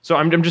So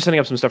I'm just setting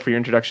up some stuff for your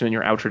introduction and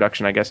your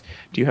outroduction, I guess.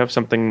 Do you have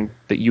something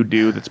that you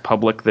do that's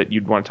public that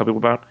you'd want to tell people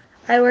about?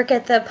 I work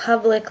at the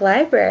public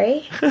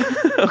library.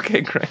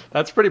 Okay, great.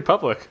 That's pretty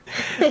public.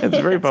 It's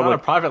very It's not a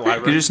public. private You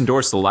library. could just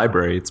endorse the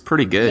library. It's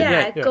pretty good.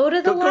 Yeah, go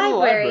to the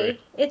library.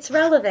 It's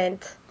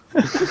relevant.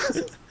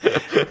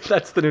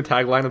 That's the new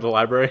tagline of the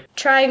library.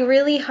 Trying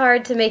really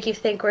hard to make you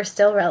think we're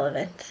still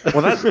relevant.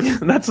 Well,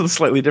 that's a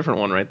slightly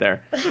different one right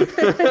there.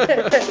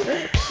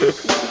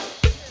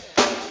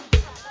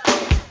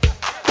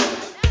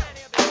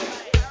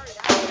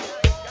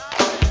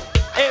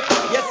 If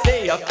you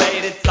see a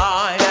faded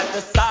sign at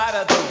the side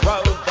of the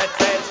road that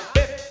says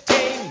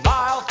 15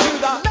 miles to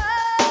the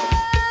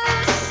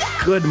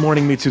Good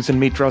morning, meat suits and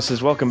meat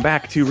drusses. Welcome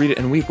back to Read It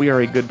and Weep. We are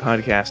a good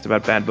podcast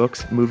about bad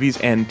books, movies,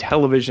 and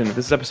television.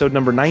 This is episode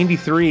number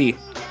 93.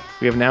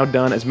 We have now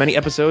done as many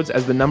episodes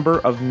as the number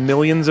of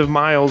millions of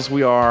miles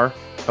we are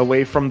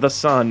away from the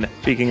sun.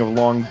 Speaking of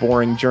long,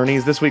 boring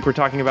journeys, this week we're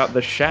talking about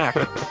The Shack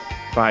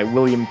by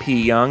William P.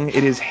 Young.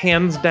 It is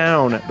hands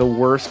down the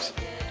worst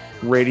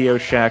Radio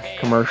Shack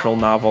commercial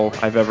novel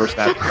I've ever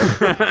sat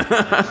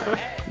through.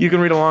 You can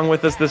read along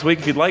with us this week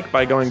if you'd like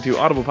by going to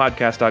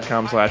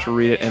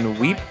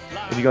audiblepodcast.com/readitandweep.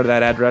 If you go to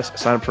that address,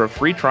 sign up for a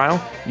free trial,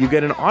 you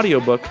get an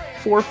audiobook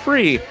for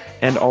free,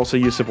 and also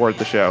you support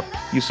the show.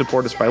 You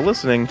support us by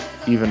listening,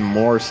 even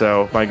more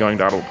so by going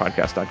to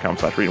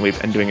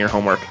audiblepodcast.com/readitandweep and doing your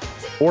homework,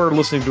 or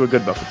listening to a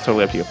good book. It's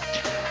totally up to you.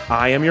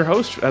 I am your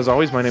host. As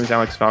always, my name is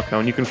Alex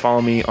Falcone. You can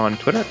follow me on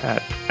Twitter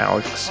at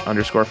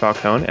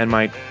Alex_Falcone, and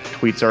my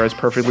tweets are as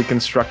perfectly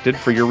constructed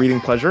for your reading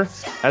pleasure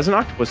as an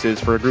octopus is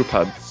for a group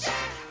hug.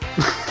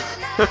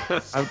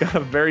 I've got a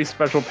very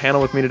special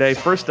panel with me today.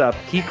 First up,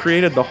 he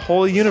created the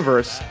whole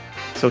universe,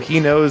 so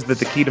he knows that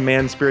the key to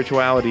man's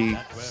spirituality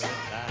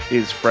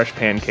is fresh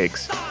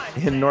pancakes.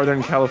 In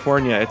Northern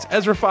California, it's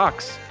Ezra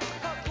Fox.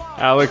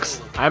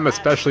 Alex, I'm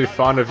especially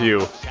fond of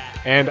you.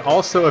 And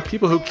also of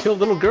people who kill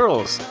little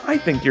girls. I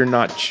think you're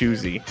not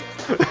choosy.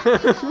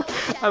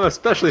 I'm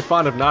especially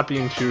fond of not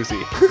being choosy.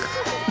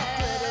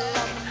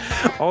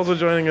 Also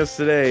joining us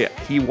today,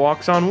 he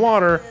walks on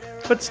water,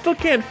 but still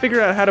can't figure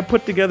out how to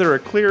put together a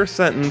clear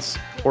sentence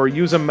or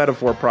use a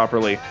metaphor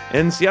properly.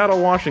 In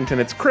Seattle, Washington,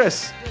 it's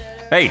Chris.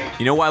 Hey,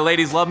 you know why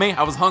ladies love me?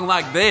 I was hung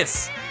like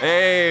this.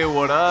 Hey,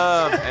 what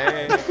up?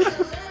 Hey.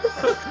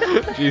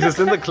 Jesus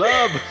in the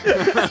club.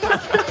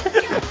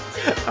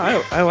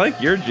 I like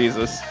your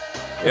Jesus.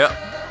 Yep.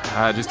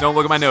 Just don't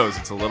look at my nose.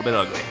 It's a little bit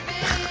ugly.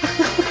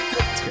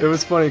 It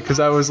was funny because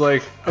I was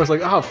like,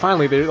 oh,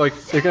 finally,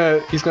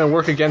 he's gonna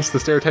work against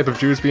the stereotype of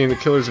Jews being the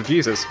killers of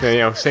Jesus,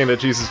 saying that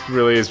Jesus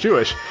really is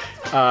Jewish.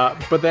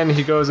 But then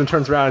he goes and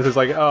turns around and says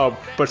like, oh,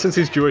 but since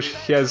he's Jewish,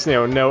 he has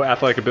no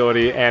athletic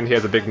ability and he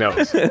has a big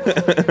nose.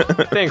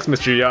 Thanks,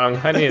 Mr. Young.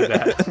 I needed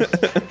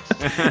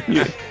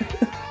that.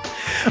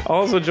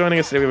 Also joining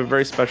us today, we have a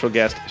very special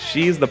guest.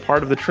 She's the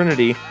part of the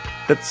Trinity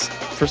that's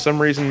for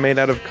some reason made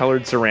out of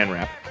colored saran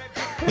wrap.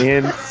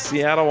 In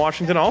Seattle,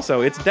 Washington,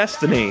 also, it's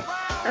Destiny.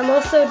 I'm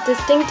also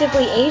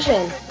distinctively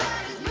Asian.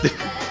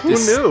 Who knew?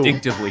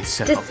 Distinctively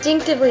so.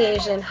 Distinctively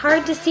Asian.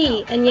 Hard to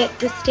see, and yet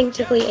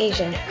distinctively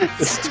Asian.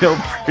 Still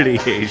pretty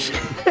Asian.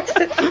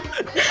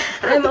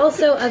 I'm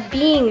also a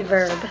being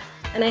verb,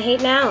 and I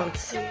hate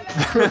nouns.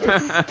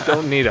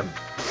 Don't need them.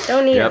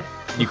 Don't need them.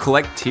 You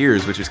collect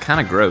tears, which is kind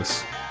of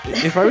gross.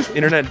 If I was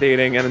internet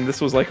dating and this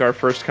was like our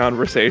first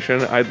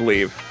conversation, I'd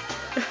leave.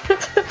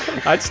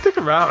 I'd stick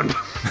around.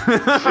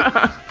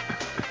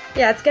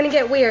 Yeah, it's gonna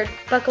get weird.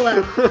 Buckle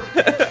up. It's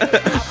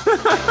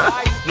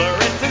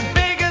as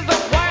big as a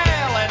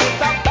whale and it's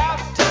about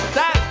to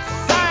set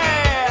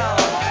sail.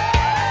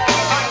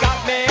 I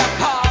got me a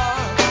car,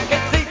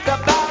 it seats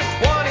about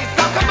 20,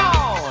 so come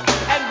on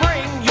and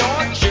bring your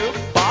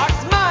jukebox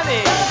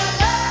money.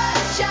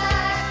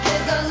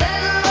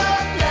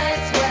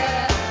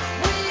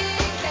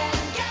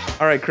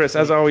 All right, Chris,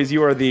 as always,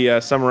 you are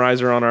the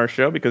summarizer on our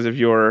show because of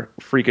your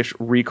freakish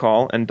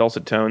recall and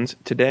dulcet tones.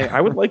 Today,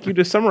 I would like you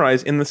to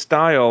summarize in the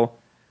style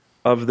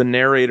of the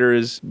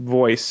narrator's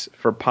voice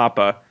for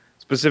Papa,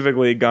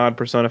 specifically God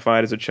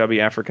personified as a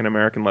chubby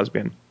African-American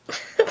lesbian.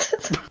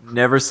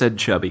 Never said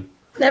chubby.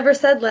 Never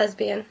said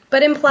lesbian,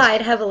 but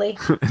implied heavily.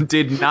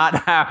 Did not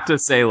have to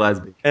say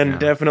lesbian. And No.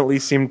 definitely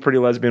seemed pretty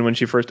lesbian when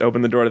she first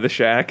opened the door to the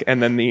shack,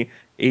 and then the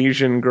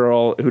Asian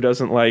girl who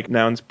doesn't like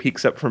nouns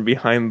peeks up from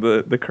behind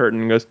the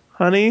curtain and goes,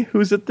 "Honey,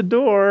 who's at the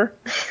door?"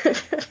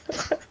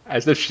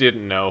 As if she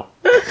didn't know.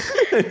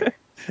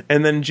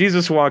 And then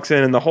Jesus walks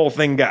in and the whole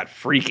thing got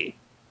freaky.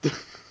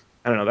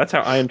 I don't know, that's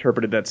how I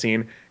interpreted that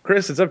scene.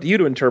 Chris, it's up to you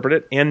to interpret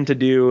it and to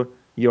do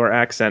your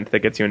accent that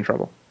gets you in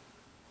trouble.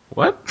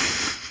 What?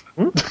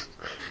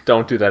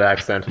 Don't do that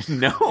accent.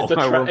 No, It's a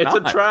I will it's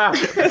a not. trap.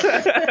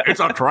 It's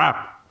a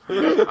trap.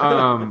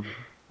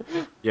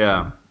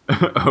 Yeah.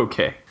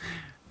 Okay.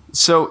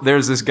 So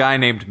there's this guy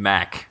named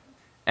Mac,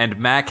 and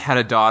Mac had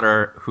a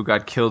daughter who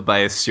got killed by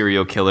a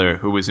serial killer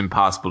who was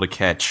impossible to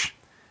catch.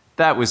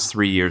 That was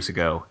 3 years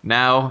ago.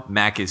 Now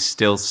Mac is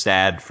still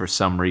sad for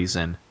some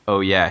reason.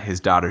 Oh yeah, his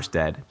daughter's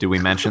dead. Did we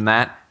mention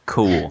that?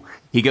 Cool.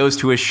 He goes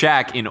to a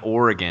shack in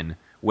Oregon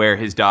where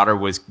his daughter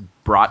was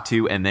brought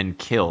to and then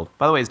killed.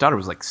 By the way, his daughter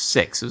was like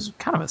 6. It was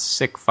kind of a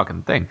sick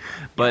fucking thing.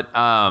 But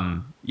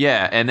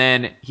yeah, and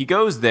then he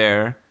goes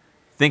there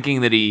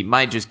thinking that he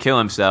might just kill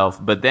himself,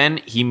 but then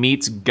he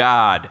meets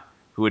God,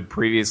 who had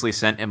previously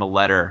sent him a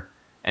letter.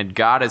 And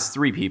God has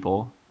 3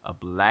 people: a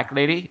black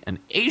lady, an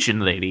Asian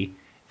lady,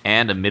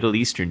 and a Middle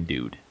Eastern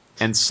dude.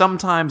 And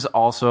sometimes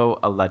also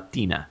a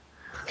Latina.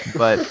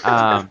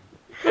 But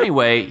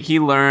anyway, he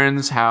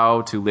learns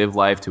how to live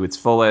life to its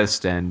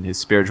fullest and his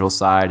spiritual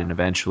side, and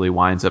eventually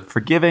winds up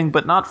forgiving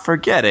but not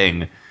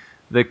forgetting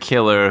the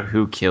killer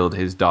who killed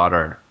his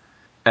daughter.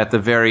 At the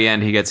very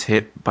end, he gets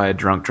hit by a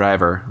drunk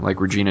driver, like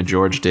Regina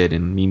George did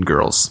in Mean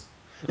Girls.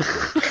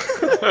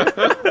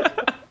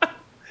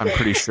 I'm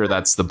pretty sure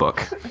that's the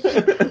book.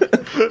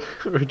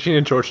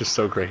 Regina George is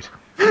so great.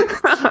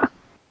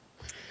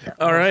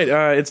 All right,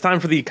 it's time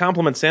for the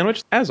compliment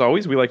sandwich. As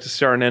always, we like to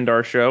start and end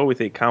our show with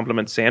a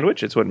compliment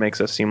sandwich. It's what makes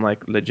us seem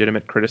like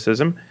legitimate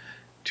criticism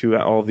to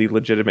all the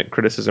legitimate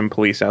criticism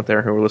police out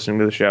there who are listening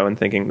to the show and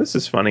thinking, this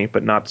is funny,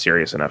 but not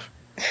serious enough.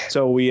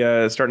 So we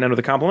start and end with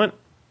a compliment.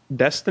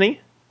 Destiny,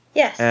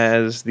 Yes.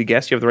 as the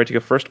guest, you have the right to go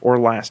first or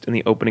last in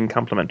the opening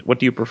compliment. What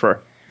do you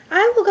prefer?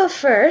 I will go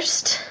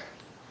first.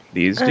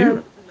 These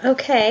do.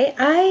 Okay,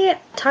 I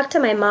talked to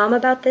my mom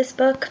about this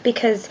book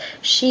because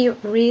she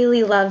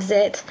really loves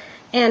it,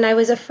 and I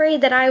was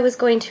afraid that I was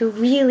going to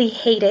really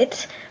hate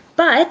it,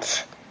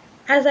 but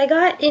as I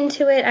got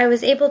into it, I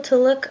was able to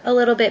look a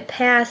little bit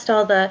past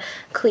all the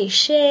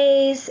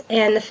cliches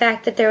and the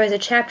fact that there was a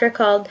chapter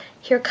called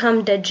Here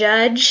Come the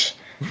Judge,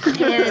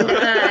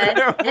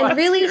 and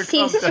really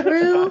see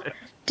through.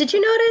 Did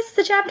you notice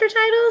the chapter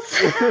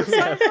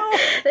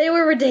titles? They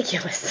were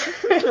ridiculous.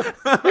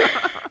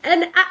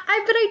 And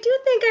but I do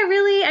think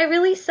I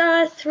really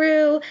saw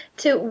through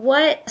to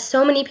what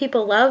so many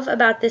people love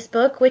about this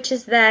book, which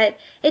is that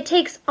it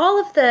takes all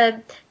of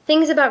the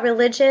things about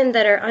religion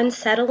that are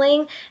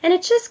unsettling, and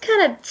it just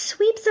kind of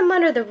sweeps them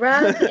under the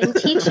rug and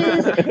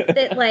teaches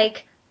that,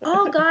 like,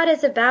 all God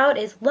is about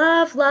is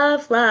love,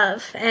 love,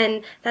 love,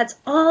 and that's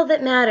all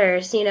that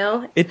matters, you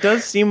know? It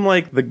does seem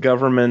like the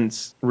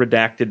government's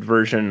redacted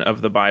version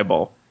of the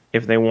Bible,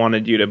 if they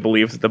wanted you to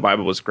believe that the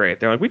Bible was great.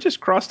 They're like, we just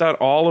crossed out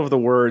all of the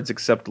words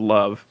except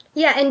love.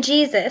 Yeah, and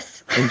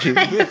Jesus. And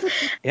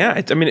Jesus.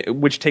 Yeah,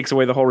 which takes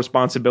away the whole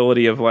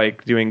responsibility of,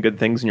 like, doing good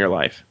things in your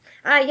life.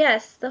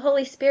 Yes, the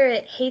Holy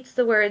Spirit hates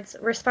the words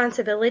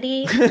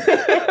responsibility,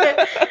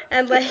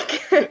 and,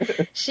 like,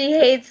 she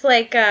hates,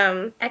 like,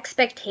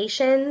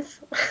 expectations.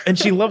 And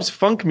she loves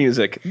funk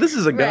music. This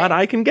is a God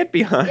Right. I can get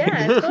behind.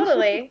 Yeah,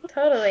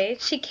 totally.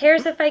 She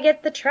cares if I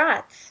get the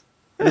trots.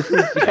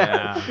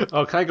 Yeah.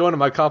 Oh, can I go into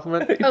my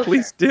compliment? Oh,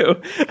 Please do.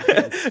 Is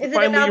it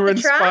Finally, about you were the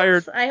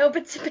inspired. trots? I hope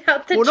it's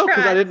about the Well, no, trots.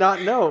 because I did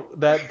not know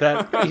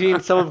that eating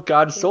some of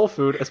God's soul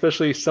food,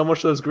 especially so much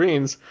of those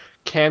greens,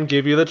 can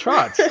give you the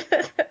trots.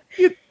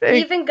 You'd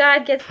think. Even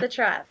God gets the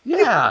trots.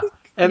 Yeah,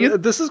 and You-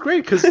 this is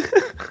great because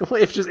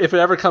if it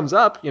ever comes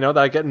up, that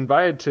I get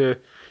invited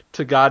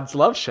to God's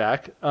Love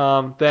Shack,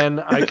 then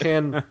I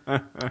can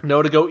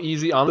know to go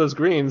easy on those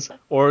greens,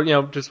 or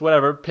just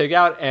whatever, pig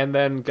out, and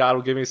then God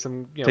will give me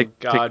some Take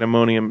God, an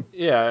ammonium.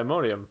 yeah,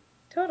 ammonium.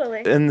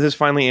 Totally. And this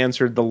finally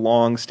answered the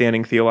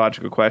long-standing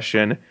theological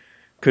question: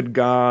 could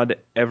God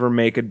ever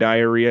make a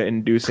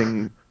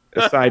diarrhea-inducing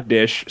side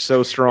dish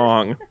so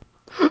strong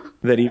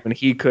that even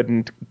he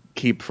couldn't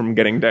keep from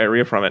getting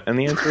diarrhea from it? And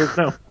the answer is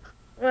no.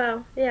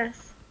 Well,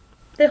 yes.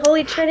 The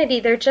Holy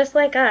Trinity, they're just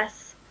like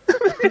us.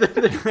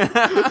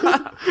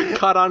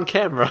 Caught on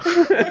camera.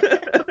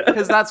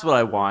 Because that's what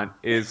I want,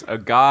 is a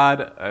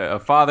God, a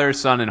Father,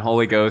 Son, and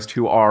Holy Ghost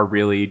who are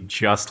really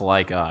just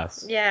like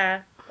us.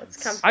 Yeah, that's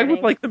comforting. I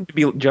would like them to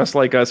be just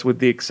like us, with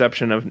the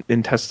exception of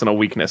intestinal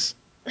weakness.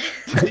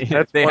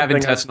 That's They one have thing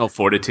intestinal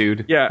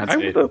fortitude. Yeah,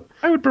 That's it.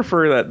 I would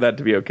prefer that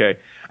to be okay.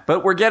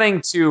 But we're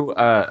getting to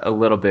a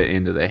little bit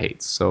into the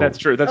hates. So That's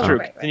true. That's true.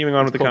 right. Continuing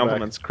on with the pull back.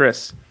 compliments,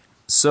 Chris.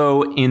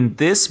 So in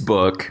this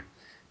book,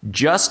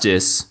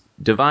 justice,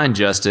 divine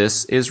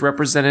justice, is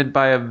represented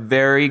by a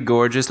very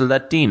gorgeous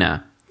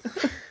Latina.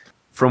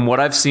 From what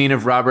I've seen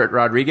of Robert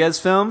Rodriguez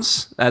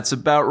films, that's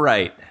about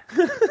right.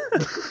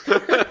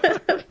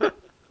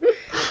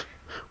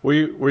 Were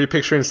you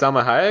picturing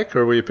Salma Hayek,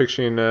 or were you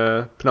picturing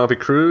Penelope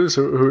Cruz?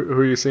 Who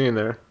are you seeing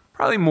there?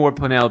 Probably more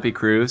Penelope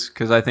Cruz,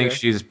 because I think Okay.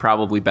 she's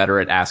probably better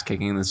at ass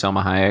kicking than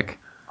Selma Hayek.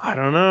 I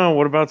don't know.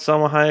 What about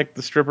Salma Hayek,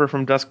 the stripper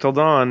from Dusk Till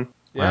Dawn?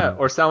 Yeah, Wow.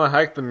 or Salma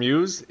Hayek, the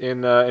muse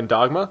in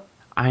Dogma.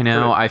 I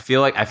know. I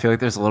feel like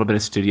there's a little bit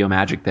of studio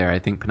magic there. I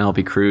think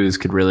Penelope Cruz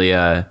could really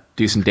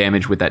do some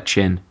damage with that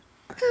chin.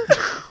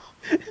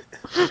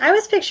 I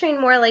was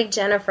picturing more like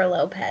Jennifer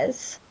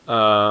Lopez.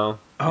 Oh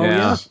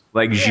yeah,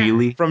 Like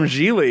Gigli. from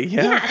Gigli.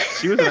 Yeah, Yeah.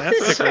 she was an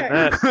ass kicker in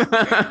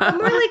that. Or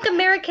more like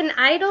American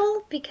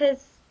Idol,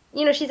 because,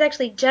 she's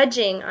actually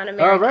judging on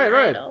American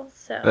right. Idol.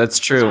 So That's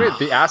true. Great,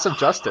 the ass of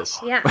justice.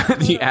 yeah.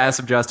 The ass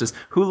of justice,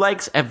 who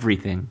likes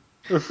everything.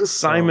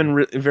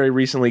 Simon very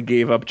recently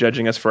gave up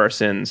judging us for our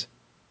sins.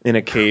 in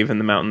a cave in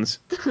the mountains.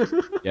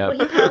 Well,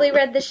 he probably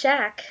read The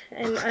Shack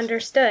and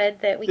understood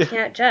that we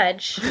can't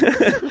judge.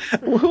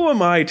 Who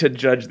am I to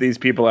judge these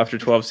people after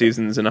 12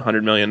 seasons and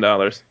 $100 million?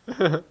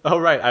 Oh,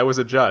 right. I was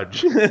a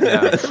judge.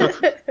 Yeah.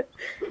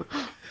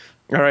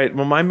 All right.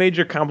 Well, my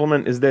major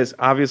compliment is this.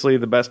 Obviously,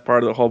 the best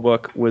part of the whole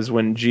book was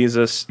when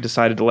Jesus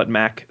decided to let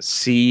Mac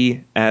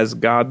see as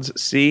gods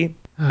see.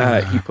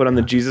 He put on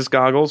the Jesus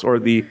goggles, or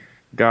the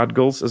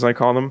godgles, as I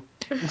call them.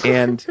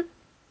 And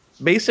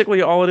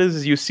basically all it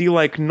is you see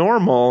like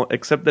normal,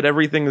 except that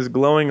everything is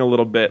glowing a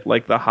little bit,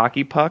 like the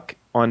hockey puck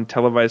on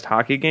televised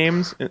hockey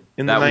games in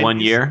the That 90s. 1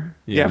 year?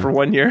 Yeah, for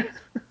 1 year.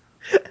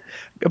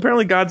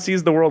 Apparently God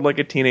sees the world like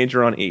a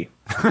teenager on E.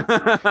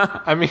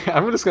 I mean,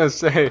 I'm just going to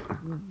say,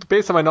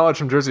 based on my knowledge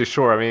from Jersey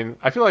Shore, I mean,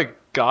 I feel like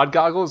God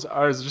goggles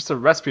are just a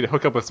recipe to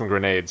hook up with some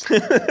grenades.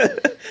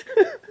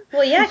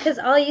 Well, yeah, because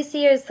all you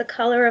see is the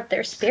color of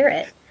their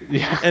spirit.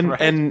 Yeah, And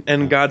right?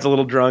 and God's a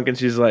little drunk, and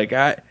she's like,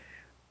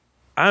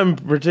 I'm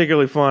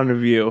particularly fond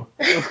of you.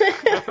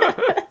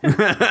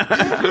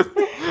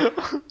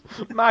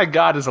 My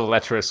God is a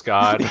lecherous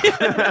God.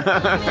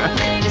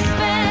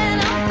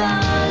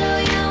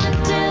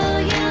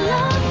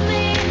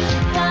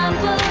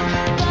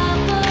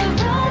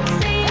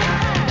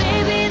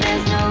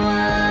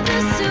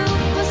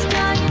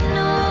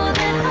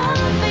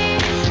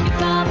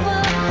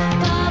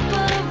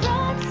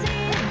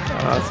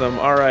 Awesome.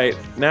 All right.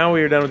 Now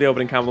we are done with the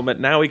opening compliment.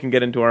 Now we can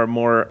get into our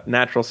more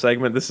natural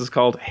segment. This is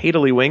called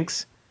Hatily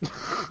Winks.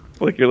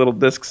 Flick your little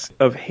discs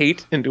of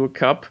hate into a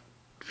cup.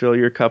 Fill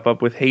your cup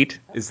up with hate.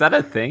 Is that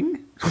a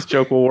thing? This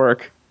joke will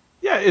work.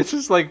 Yeah, it's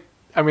just like,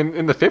 I mean,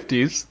 in the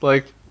 50s,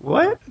 like,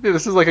 What?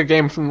 this is like a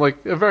game from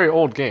like a very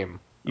old game.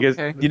 You guys,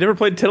 Okay. you never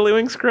played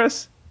Tiddlywinks,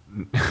 Chris?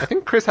 I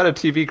think Chris had a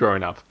TV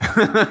growing up.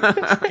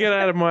 Get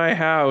out of my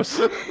house.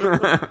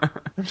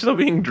 I'm still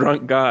being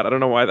drunk God. I don't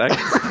know why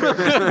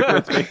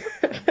that gets me.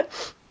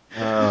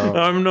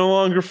 I'm no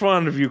longer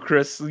fond of you,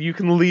 Chris. You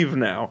can leave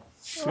now.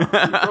 Broke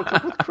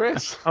up with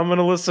Chris. I'm going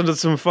to listen to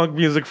some funk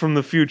music from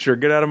the future.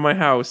 Get out of my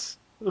house.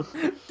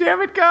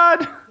 Damn it,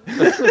 God!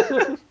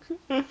 God,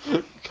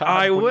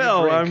 I when you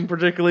will. drink. I'm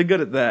particularly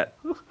good at that.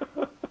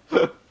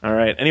 All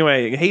right.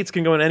 Anyway, hates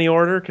can go in any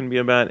order, can be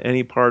about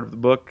any part of the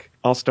book.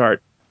 I'll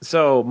start.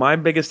 So, my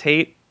biggest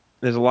hate,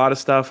 there's a lot of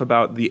stuff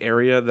about the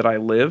area that I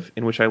live,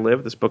 in which I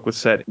live. This book was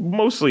set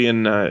mostly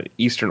in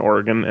eastern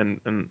Oregon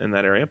and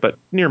that area, but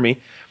near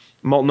me.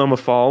 Multnomah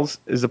Falls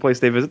is the place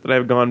they visit that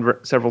I've gone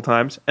several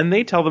times, and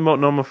they tell the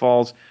Multnomah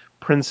Falls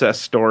princess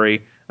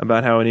story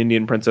about how an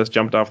Indian princess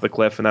jumped off the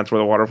cliff, and that's where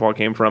the waterfall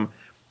came from.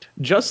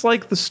 Just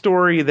like the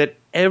story that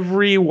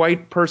every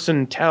white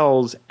person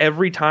tells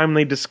every time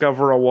they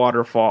discover a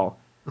waterfall.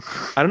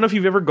 I don't know if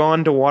you've ever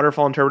gone to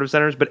waterfall interpretive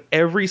centers, but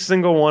every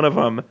single one of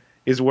them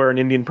is where an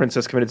Indian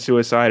princess committed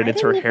suicide, and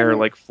it's her didn't hair even-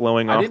 like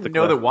flowing I off didn't the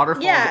know cliff. that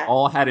waterfalls Yeah.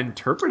 all had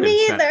interpretive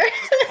Me centers. either.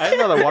 I didn't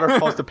know that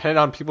waterfalls depended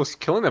on people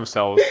killing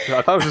themselves.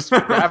 I thought it was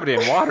just gravity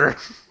and water.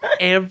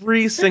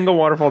 Every single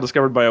waterfall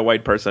discovered by a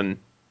white person,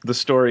 the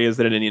story is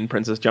that an Indian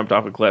princess jumped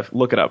off a cliff.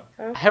 Look it up.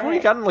 Haven't we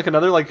gotten like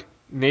another like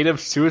native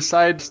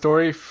suicide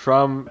story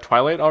from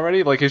Twilight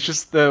already? Like it's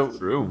just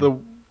True. the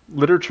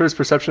literature's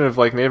perception of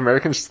like Native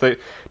Americans, they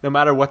no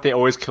matter what they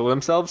always kill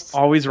themselves.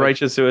 Always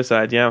righteous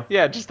suicide, yeah.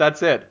 Yeah, just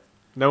that's it.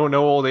 No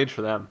old age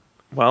for them.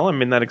 Well, I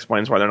mean, that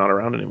explains why they're not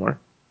around anymore.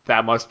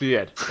 That must be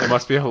it. There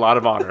must be a lot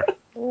of honor.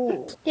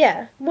 Ooh.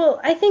 Yeah. Well,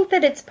 I think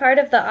that it's part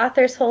of the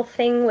author's whole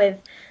thing with,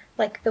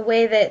 like, the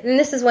way that, and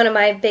this is one of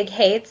my big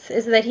hates,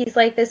 is that he's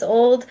like this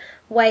old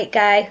white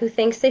guy who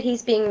thinks that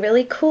he's being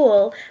really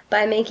cool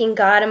by making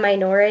God a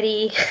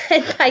minority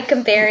and by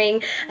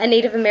comparing a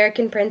Native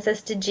American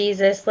princess to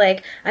Jesus.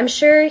 Like, I'm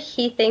sure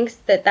he thinks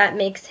that that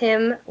makes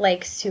him,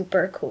 like,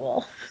 super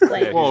cool.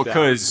 Like, Yeah. Well, that.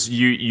 because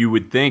you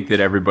would think that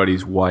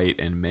everybody's white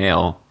and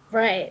male.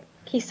 right.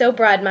 He's so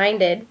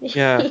broad-minded.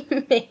 Yeah.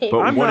 But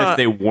I'm what not- if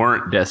they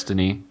weren't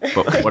Destiny?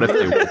 But what if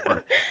they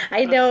weren't?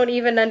 I don't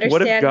even understand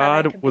What if how that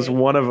God could was be.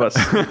 one of us?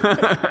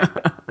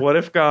 What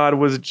if God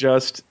was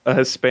just a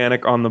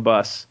Hispanic on the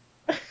bus?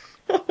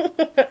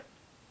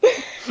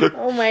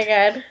 Oh my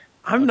god.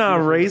 I'm not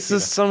beautiful racist. Mosquito.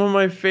 Some of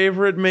my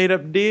favorite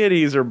made-up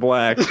deities are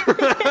black.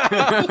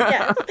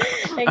 Yes,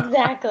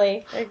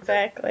 exactly.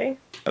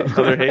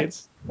 Other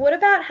hates? What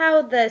about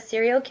how the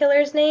serial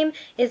killer's name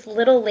is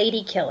Little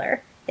Lady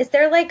Killer? Is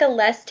there like a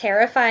less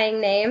terrifying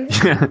name?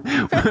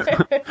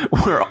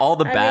 Were all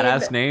the I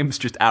badass mean- names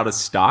just out of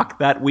stock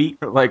that week?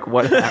 Like,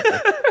 what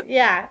happened?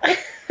 Yeah.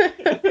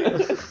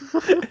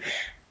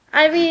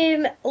 I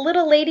mean,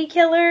 Little Lady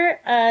Killer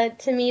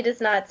to me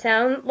does not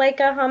sound like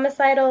a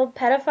homicidal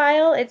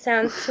pedophile. It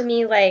sounds to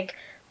me like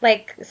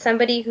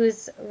somebody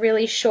who's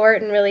really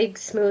short and really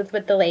smooth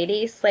with the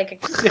ladies,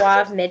 like a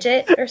suave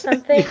midget or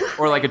something.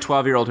 Or like a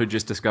 12-year-old who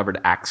just discovered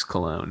Axe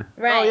cologne.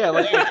 Right. Oh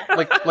yeah,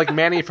 like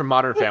Manny from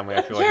Modern Family.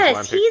 I feel like is what I'm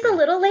Yes, he's a picturing.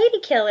 little lady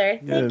killer.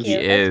 Thank Yes. you.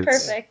 He That's is.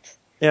 perfect.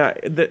 Yeah,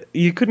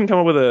 you couldn't come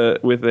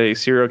up with a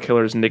serial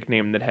killer's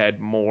nickname that had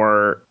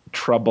more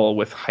trouble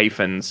with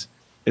hyphens.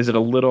 Is it a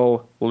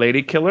little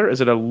lady killer? Is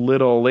it a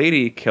little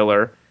lady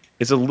killer?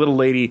 is a little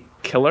lady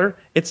killer?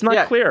 It's not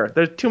Yeah. clear.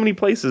 There's too many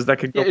places that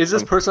could go Yeah, is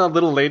this wrong. person a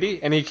little lady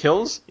and he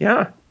kills?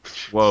 Yeah.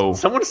 Whoa.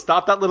 Someone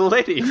stop that little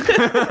lady.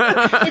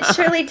 It's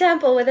Shirley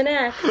Temple with an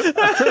axe.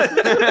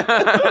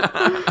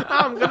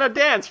 I'm gonna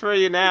dance for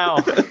you now.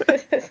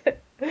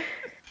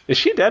 Is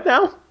she dead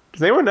now?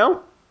 Does anyone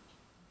know?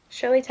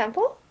 Shirley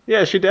Temple?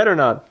 Yeah, is she dead or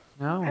not?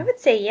 No. I would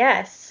say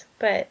yes,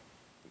 but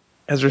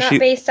Ezra, not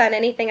based on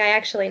anything I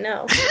actually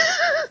know.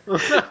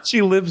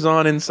 she lives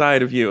on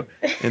inside of you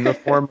in the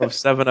form of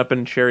 7-Up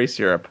and cherry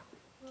syrup.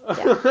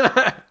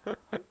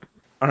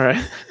 All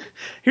right.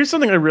 Here's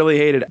something I really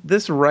hated.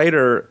 This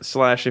writer /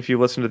 if you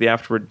listen to the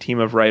Afterward team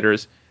of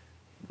writers,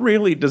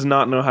 really does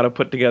not know how to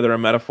put together a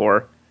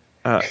metaphor.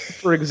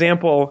 For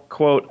example,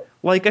 quote,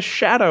 like a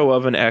shadow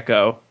of an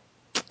echo.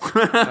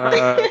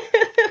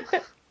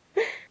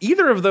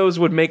 Either of those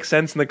would make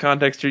sense in the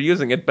context you're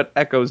using it, but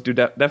echoes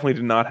definitely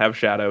do not have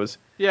shadows.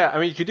 Yeah, I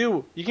mean, you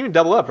can even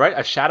double up, right?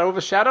 A shadow of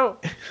a shadow?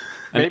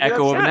 An Maybe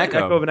echo of that's an it. echo.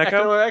 Echo of an Echo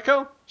echo? of an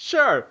echo?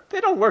 Sure.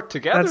 They don't work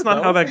together, That's not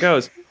though. how that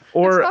goes.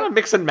 Or It's not a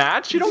mix and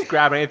match. You don't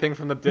grab anything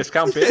from the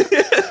discount bin.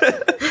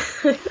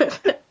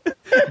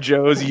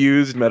 Joe's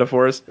used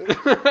metaphors.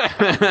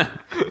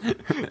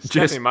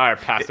 Stephanie Meyer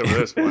passed over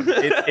this one.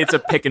 It's a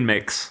pick and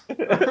mix.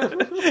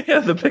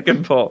 Yeah, the pick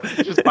and pull.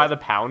 Just by the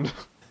pound.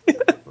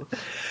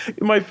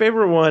 My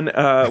favorite one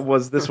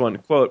was this one,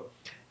 quote,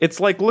 it's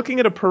like looking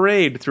at a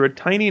parade through a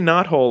tiny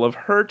knothole of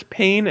hurt,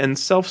 pain, and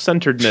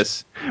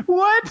self-centeredness.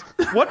 What?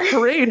 What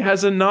parade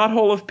has a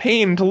knothole of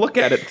pain to look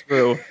at it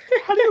through?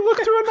 How do you look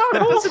through a That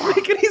knothole? doesn't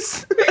make any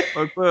sense.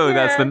 Oh, clearly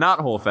that's the Yeah.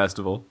 Knothole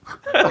Festival.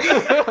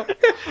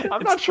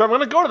 I'm not sure I'm going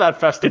to go to that It's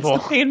festival.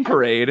 the pain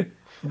parade,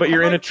 but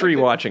you're in a tree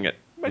watching it.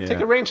 Might Yeah. take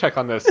a rain check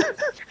on this.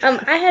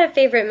 I had a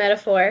favorite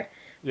metaphor,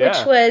 Yeah.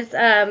 which was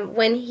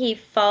when he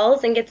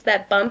falls and gets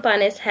that bump on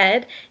his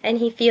head, and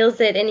he feels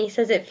it, and he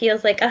says it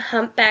feels like a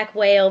humpback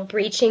whale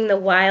breaching the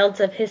wilds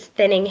of his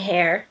thinning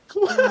hair.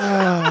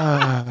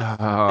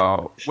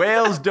 Oh,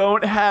 whales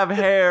don't have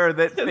hair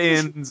that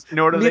thins,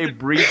 nor do they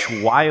breach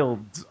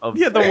wilds of.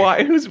 Yeah,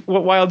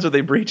 what wilds are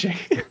they breaching?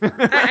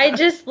 I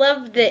just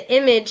love the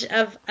image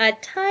of a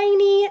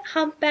tiny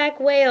humpback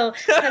whale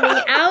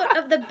coming out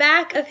of the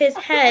back of his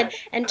head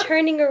and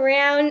turning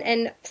around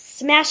and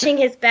smashing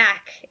his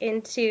back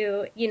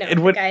into,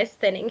 the guy's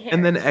thinning hair.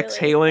 And then It's really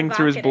exhaling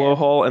through his evocative.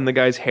 blowhole, and the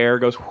guy's hair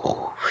goes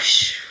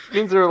whoosh,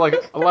 Means there were like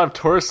a lot of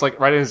tourists like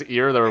right in his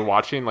ear that were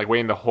watching, like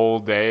waiting the whole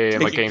day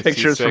and like taking getting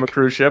pictures seasick. from a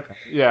cruise ship.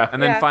 Yeah.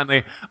 And then Yeah.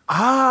 finally,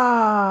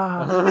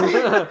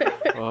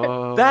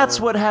 that's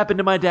what happened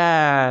to my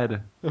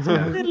dad.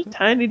 Little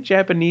tiny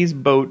Japanese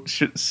boat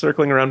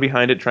circling around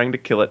behind it, trying to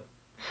kill it.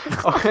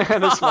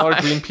 And a smaller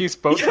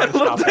Greenpeace boat Yeah, trying a to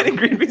little stop tiny him.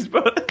 Greenpeace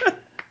boat.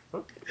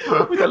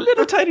 With a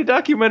little tiny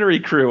documentary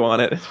crew on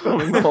it,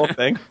 filming the whole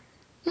thing.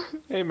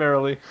 Hey,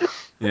 Merrily.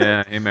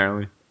 Yeah, hey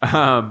Marilyn.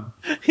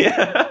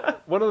 Yeah.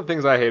 One of the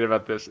things I hate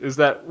about this is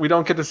that we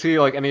don't get to see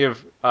like any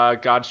of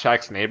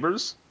Godshack's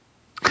neighbors,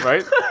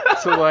 right?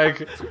 So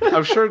like,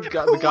 I'm sure the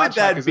Who would Godshack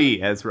that is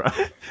be, Ezra?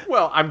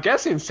 Well, I'm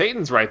guessing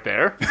Satan's right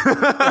there,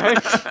 right?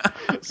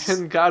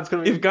 And God's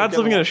gonna be. If God's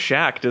living in a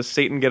shack, does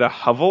Satan get a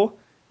hovel?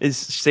 Is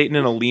Satan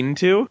in a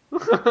lean-to?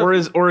 or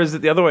is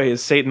it the other way?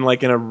 Is Satan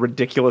like in a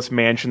ridiculous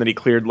mansion that he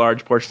cleared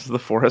large portions of the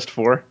forest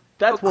for?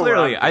 That's what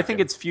Clearly, I'm I think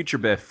thinking. it's Future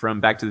Biff from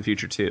Back to the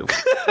Future 2.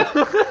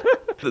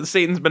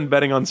 Satan's been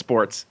betting on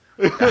sports.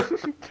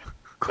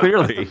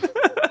 Clearly.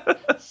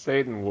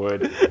 Satan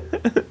would.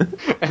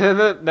 And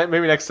then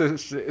maybe next to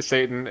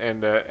Satan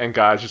and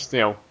God, just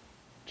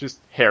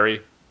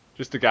Harry,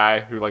 just a guy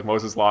who like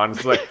mows his lawn.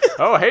 It's like,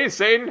 oh hey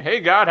Satan,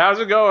 hey God, how's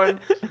it going?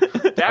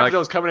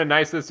 Daffodil's coming in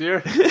nice this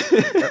year.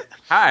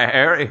 Hi,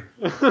 Harry.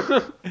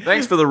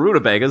 Thanks for the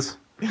rutabagas.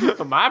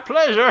 My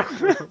pleasure.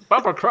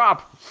 Bumper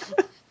crop.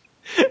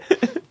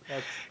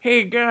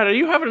 Hey God, are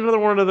you having another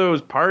one of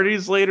those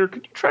parties later?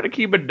 Could you try to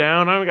keep it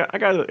down? I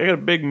got a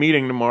big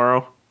meeting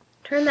tomorrow.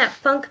 Turn that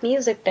funk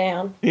music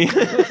down.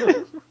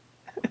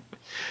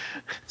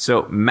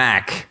 So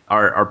Mac,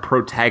 our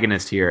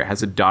protagonist here,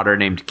 has a daughter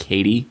named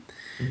Katie,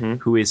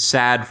 who is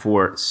sad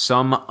for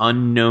some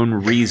unknown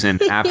reason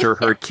after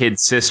her kid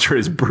sister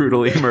is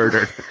brutally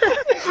murdered.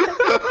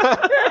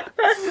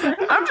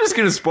 I'm just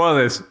gonna spoil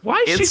this.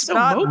 Why is she It's so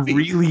not mopey?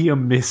 really a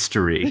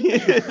mystery.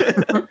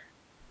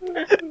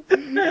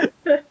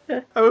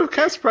 I was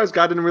kind of surprised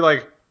God didn't be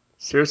like,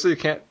 seriously, you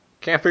can't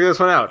figure this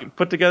one out.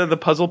 Put together the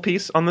puzzle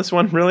piece on this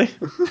one, really?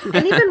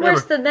 And even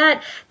worse than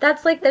that,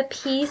 that's like the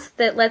piece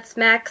that lets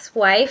Mac's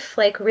wife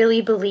like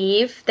really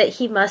believe that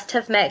he must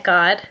have met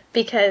God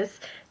because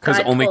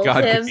Only told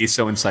God him. could be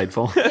so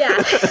insightful. Yeah,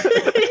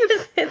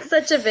 it's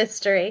such a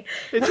mystery.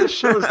 It just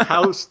shows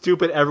how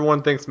stupid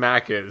everyone thinks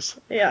Mac is.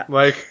 Yeah.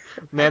 Like,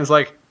 man's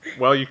like,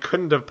 well, you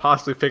couldn't have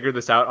possibly figured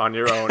this out on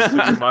your own,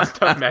 so you must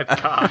have met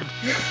God.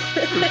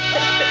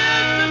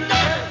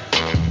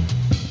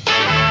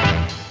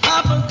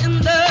 Up in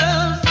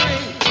the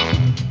spring.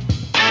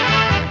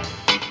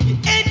 You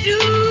ain't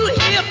too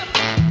hip,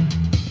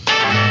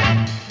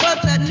 but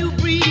that new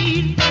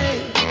breed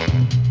thing.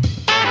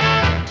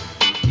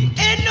 You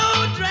ain't no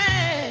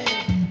drag.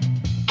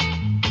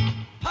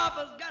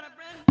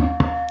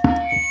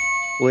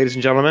 ladies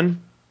and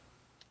gentlemen,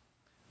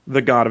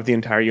 the God of the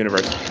entire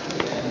universe.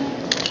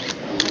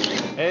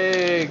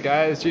 Hey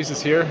guys,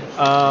 Jesus here.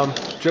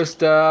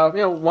 Just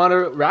want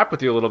to rap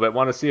with you a little bit.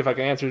 Want to see if I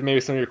can answer maybe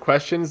some of your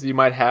questions you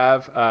might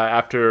have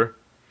after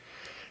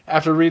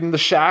reading The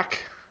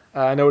Shack.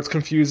 I know it's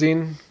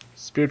confusing.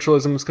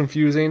 Spiritualism is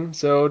confusing,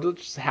 so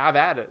just have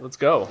at it. Let's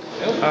go.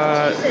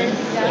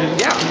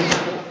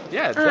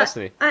 Yeah,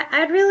 Destiny.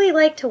 I'd really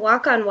like to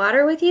walk on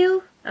water with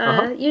you.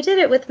 You did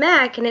it with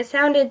Mac, and it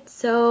sounded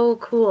so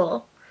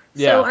cool.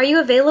 Yeah. So are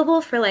you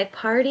available for, like,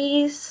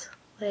 parties?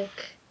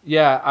 Like...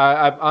 Yeah,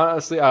 I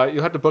honestly,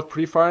 you'll have to book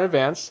pretty far in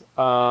advance.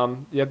 You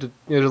have to,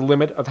 there's a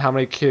limit of how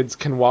many kids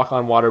can walk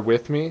on water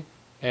with me,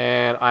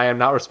 and I am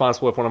not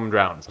responsible if one of them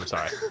drowns. I'm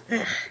sorry.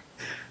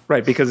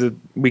 Right, because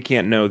we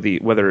can't know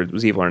whether it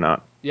was evil or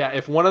not. Yeah,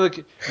 if one of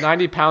the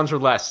 90 pounds or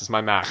less is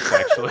my max,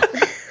 actually.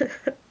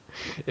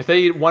 If they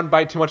eat one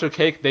bite too much of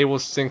cake, they will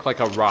sink like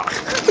a rock.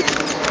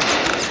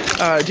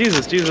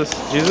 Jesus.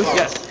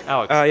 Yes,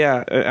 Alex.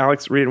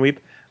 Alex, read and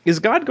weep. Is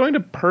God going to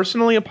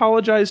personally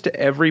apologize to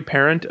every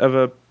parent of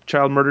a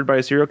child murdered by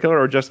a serial killer,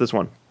 or just this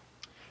one?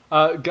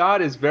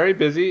 God is very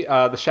busy.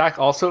 The Shack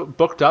also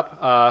booked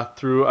up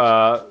through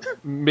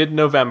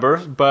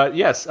mid-November. But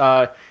yes,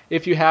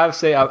 if you have,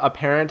 say, a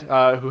parent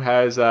who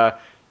has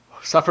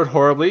suffered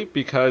horribly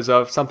because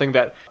of something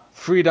that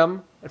free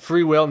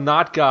will,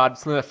 not God,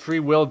 something that free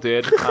will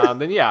did,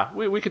 then yeah,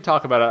 we could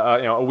talk about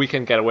a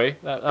weekend getaway.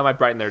 That might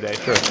brighten their day.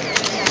 Sure.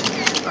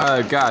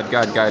 God.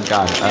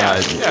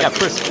 Yeah,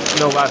 Chris,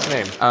 no last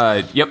name.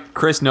 Yep,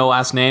 Chris, no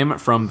last name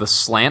from The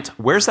Slant.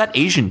 Where's that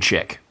Asian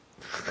chick?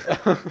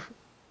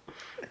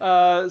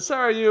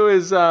 Sarah Yu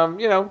is,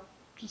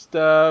 just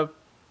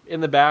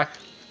in the back,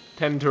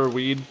 tending to her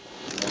weed.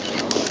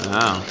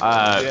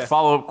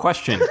 Follow-up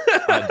question.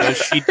 Does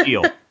she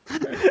deal?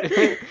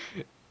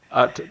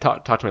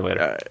 Talk to me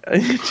later.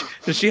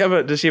 Does she have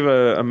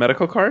a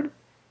medical card?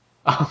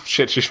 Oh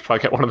shit, she should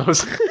probably get one of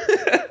those.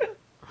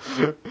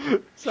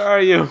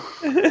 Sorry, you.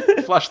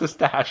 Flush the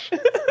stash.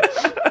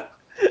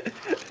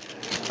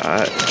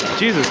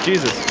 Jesus,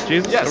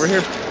 Yes. over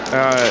here.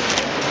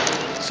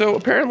 So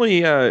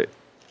apparently,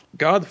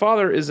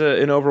 Godfather is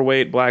an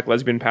overweight black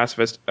lesbian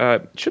pacifist.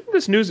 Shouldn't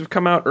this news have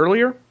come out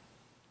earlier?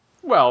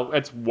 Well,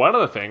 it's one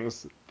of the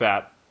things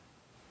that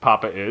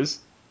Papa is.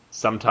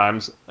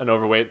 Sometimes an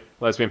overweight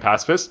lesbian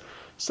pacifist.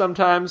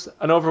 Sometimes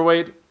an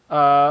overweight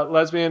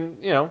lesbian,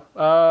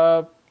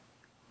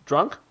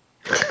 drunk.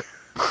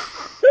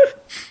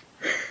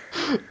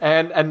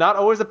 and not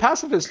always a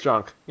pacifist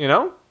drunk,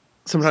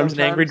 Sometimes an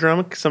angry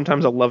drunk,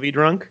 sometimes a lovey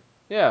drunk.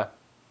 Yeah.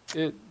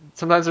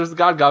 Sometimes there's the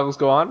God goggles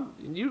go on.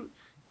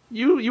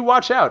 You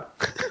watch out,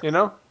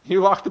 You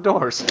lock the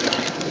doors.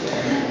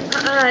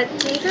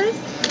 Jesus?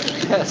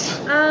 Yes.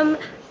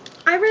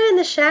 I read in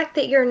the Shack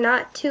that you're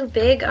not too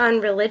big on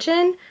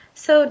religion,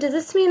 so does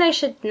this mean I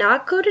should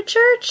not go to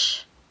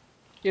church?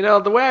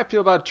 The way I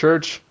feel about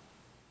church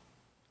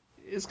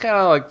is kind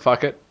of like,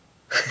 fuck it.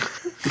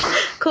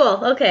 Cool,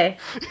 okay.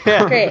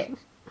 Yeah. Great.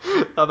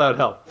 Thought that would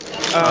help.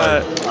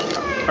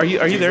 Are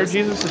you there,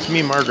 Jesus? It's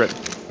me, Margaret.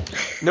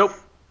 Nope.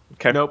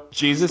 Okay. Nope.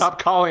 Jesus? Stop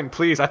calling,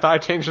 please. I thought I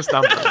changed this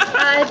number.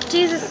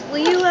 Jesus, will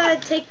you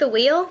take the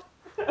wheel?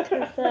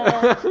 'Cause,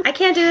 I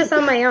can't do this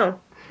on my own.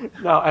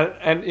 No,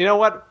 and you know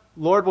what?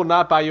 Lord will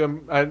not buy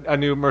you a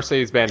new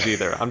Mercedes-Benz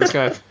either. I'm just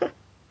going to...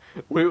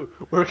 We're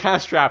kind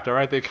of strapped, all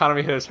right? The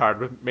economy hit us hard.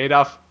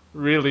 Madoff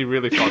really,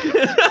 really fucked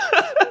us.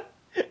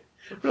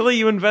 Really,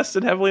 you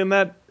invested heavily in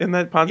that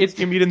Ponzi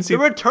scheme? You didn't see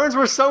the returns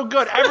were so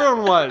good.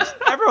 Everyone was.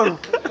 Everyone.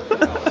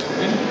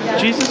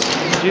 Jesus.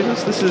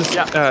 This is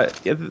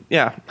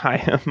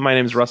Hi, my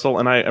name's Russell,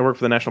 and I work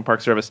for the National Park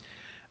Service.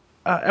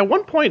 At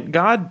one point,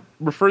 God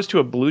refers to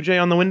a blue jay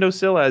on the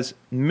windowsill as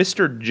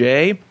Mr.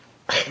 J.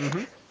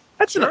 Mm-hmm.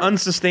 That's an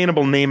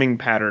unsustainable naming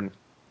pattern.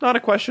 Not a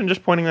question,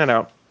 just pointing that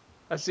out.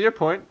 I see your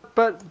point,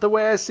 but the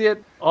way I see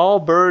it, all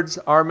birds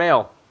are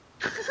male.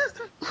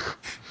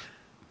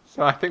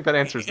 So I think that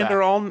answers that. And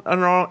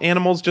are all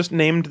animals just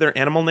named their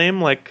animal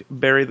name, like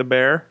Barry the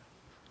Bear?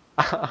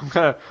 I'm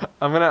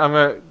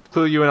gonna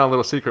clue you in on a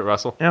little secret,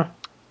 Russell. Yeah.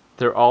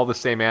 They're all the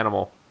same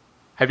animal.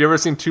 Have you ever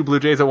seen two blue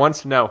jays at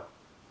once? No.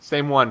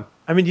 Same one.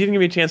 I mean, you didn't give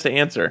me a chance to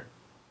answer.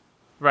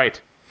 Right.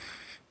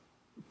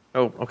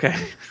 Oh, okay.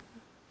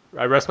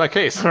 I rest my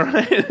case. All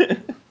right.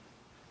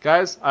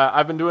 Guys,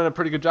 I've been doing a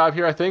pretty good job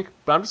here, I think,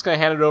 but I'm just going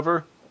to hand it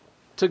over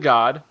to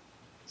God.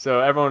 So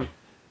everyone,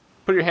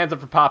 put your hands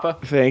up for Papa.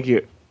 Thank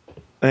you.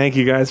 Thank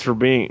you guys for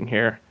being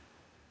here.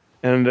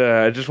 And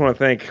I just want to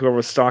thank whoever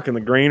was stocking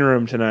the green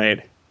room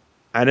tonight.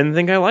 I didn't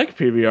think I liked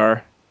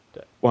PBR.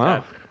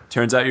 Wow.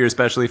 Turns out you're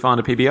especially fond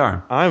of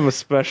PBR. I'm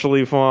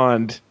especially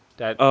fond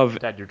of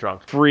Dad, you're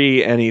drunk.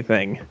 free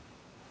anything.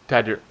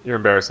 Dad, you're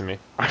embarrassing me.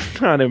 I'm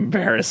not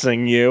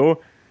embarrassing you.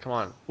 Come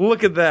on.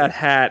 Look at that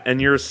hat and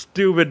your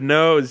stupid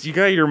nose. You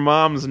got your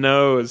mom's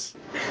nose.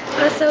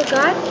 So,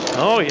 God?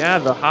 Oh, yeah,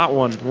 the hot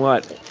one.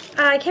 What?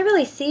 I can't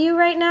really see you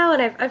right now,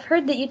 and I've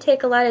heard that you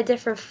take a lot of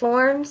different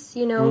forms,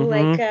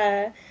 like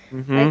kind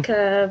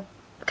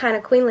kind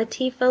of Queen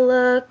Latifah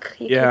look.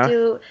 Yeah.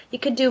 You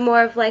could do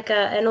more of like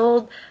an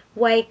old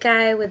white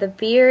guy with a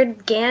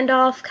beard,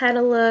 Gandalf kind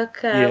of look.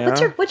 Yeah.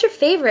 What's your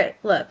favorite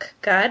look,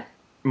 God?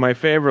 My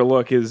favorite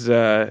look is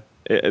the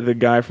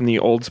guy from the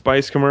Old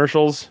Spice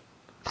commercials.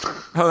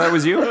 Oh, that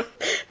was you?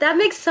 That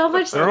makes so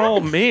much sense. They're all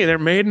me. They're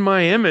made in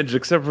my image,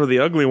 except for the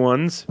ugly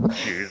ones.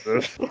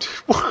 Jesus.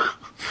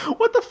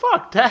 What the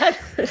fuck, Dad?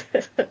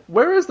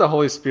 Where is the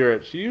Holy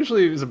Spirit? She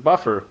usually is a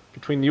buffer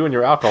between you and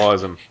your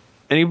alcoholism.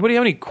 Anybody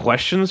have any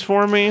questions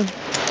for me?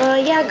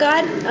 Yeah,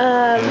 God.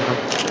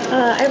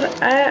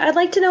 I'd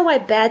like to know why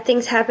bad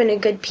things happen to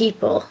good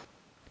people.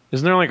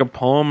 Isn't there like a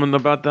poem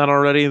about that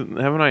already?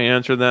 Haven't I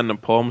answered that in a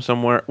poem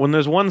somewhere? When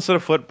there's one set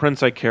of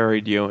footprints, I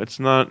carried you. It's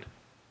not.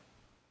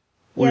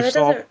 Yeah, We've that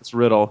solved doesn't. this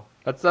riddle.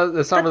 That's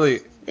not really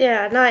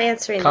Yeah, not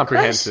answering the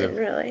comprehensive.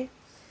 question, really.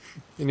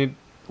 You need.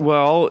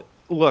 Well,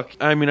 look,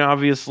 I mean,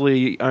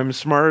 obviously, I'm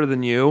smarter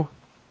than you.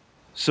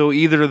 So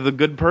either the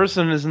good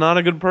person is not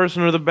a good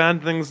person, or the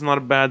bad thing's not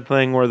a bad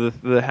thing, or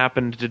the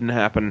happened didn't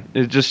happen.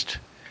 It just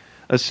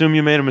assume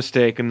you made a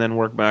mistake and then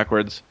work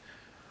backwards.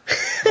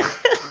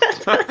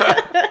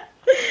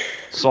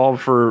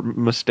 Solve for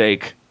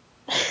mistake.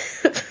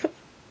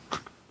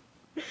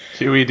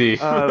 QED.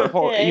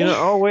 Okay.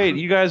 Oh wait,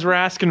 you guys were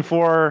asking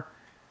for,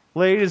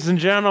 ladies and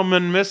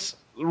gentlemen, Miss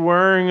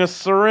wearing a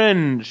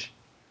syringe.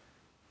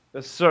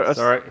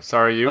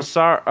 Sorry, you.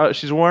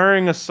 She's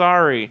wearing a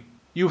sari.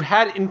 You've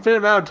had infinite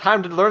amount of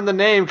time to learn the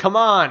name. Come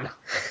on.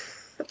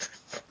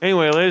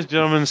 Anyway, ladies and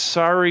gentlemen,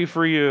 sorry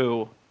for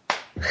you.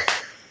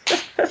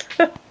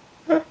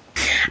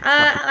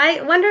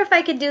 I wonder if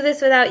I could do this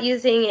without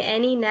using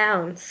any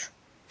nouns.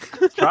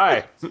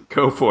 Try.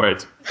 Go for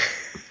it.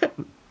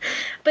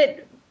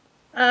 But,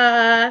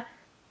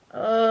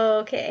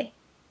 okay.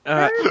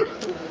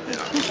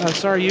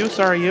 Sorry you.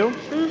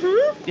 Mm-hmm.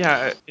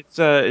 Yeah, it's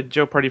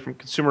Joe Party from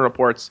Consumer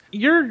Reports.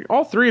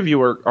 All three of you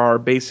are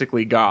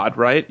basically God,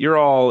 right? You're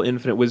all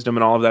infinite wisdom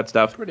and all of that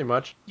stuff. Pretty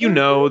much. You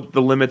know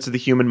the limits of the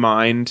human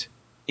mind.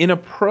 In a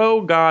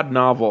pro-God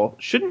novel,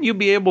 shouldn't you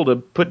be able to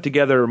put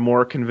together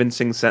more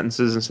convincing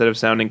sentences instead of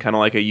sounding kind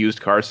of like a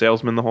used car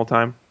salesman the whole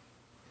time?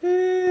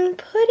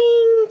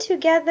 Putting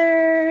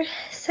together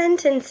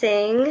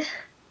sentencing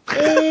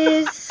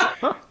is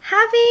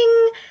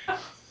having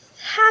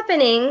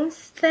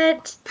happenings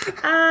that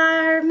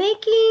are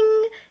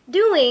making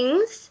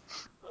doings.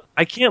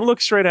 I can't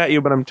look straight at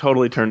you, but I'm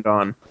totally turned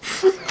on.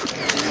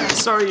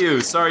 Sorry you.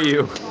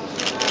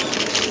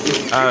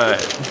 I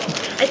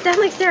sound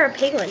like Sarah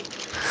Palin.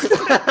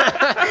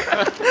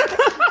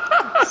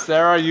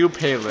 Sarah, you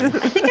Palin.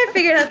 I think I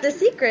figured out the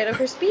secret of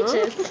her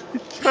speeches.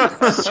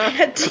 She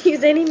had to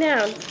use any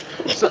nouns.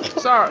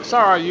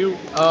 Sorry, you.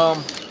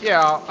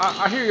 Yeah,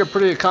 I hear you're a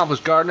pretty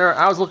accomplished gardener.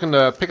 I was looking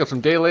to pick up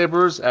some day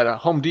laborers at a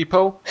Home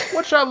Depot.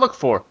 What should I look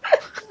for?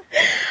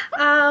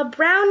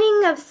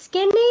 Browning of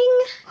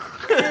skinning,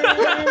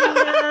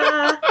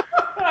 and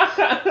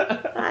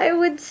I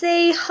would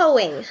say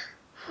hoeing.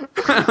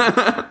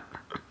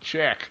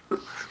 Check.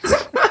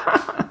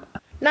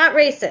 Not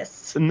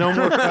racist. No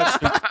more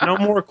questions. No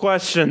more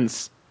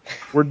questions.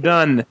 We're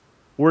done.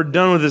 We're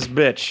done with this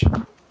bitch.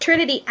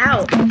 Trinity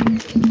out.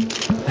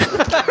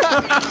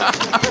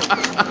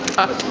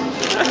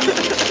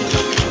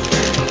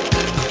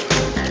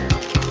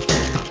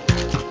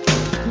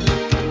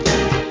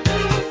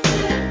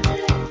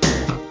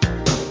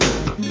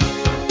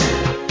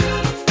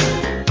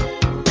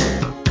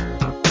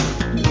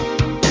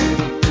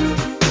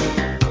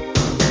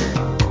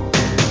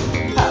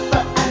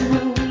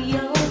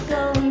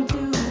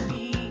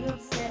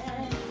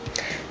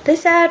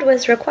 This ad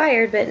was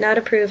required but not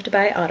approved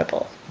by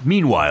Audible.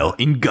 Meanwhile,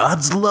 in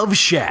God's Love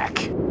Shack.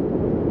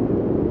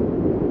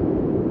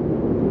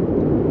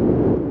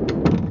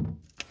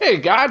 Hey,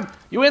 God,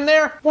 you in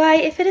there? Why,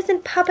 if it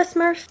isn't Papa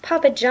Smurf,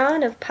 Papa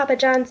John of Papa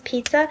John's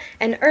Pizza,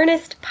 and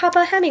Ernest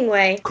Papa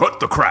Hemingway. Cut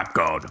the crap,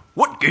 God.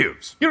 What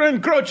gives? You're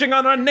encroaching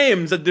on our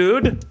names,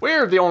 dude.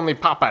 We're the only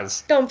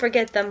papas. Don't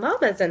forget the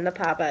mamas and the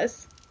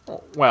papas.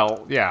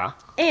 Well, yeah.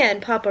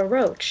 And Papa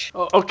Roach.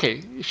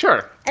 Okay,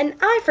 sure. And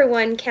I, for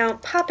one,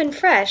 count Poppin'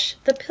 Fresh,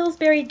 the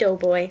Pillsbury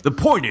Doughboy. The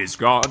point is,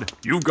 God,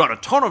 you've got a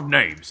ton of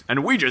names,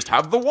 and we just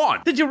have the one.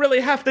 Did you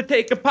really have to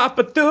take a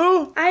papa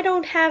too? I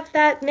don't have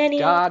that many.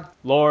 God,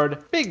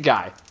 Lord, big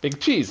guy, big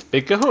cheese,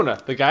 big kahuna,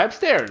 the guy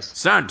upstairs.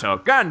 Santa,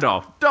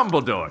 Gandalf,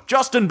 Dumbledore,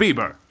 Justin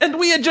Bieber. And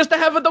we just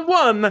have the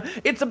one.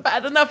 It's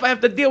bad enough I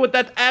have to deal with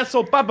that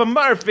asshole Papa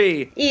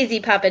Murphy. Easy,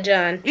 Papa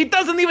John. He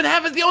doesn't even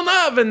have his own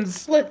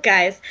ovens. Look,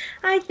 guys,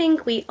 I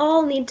think we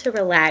all need to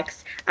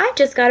relax. I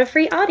just got a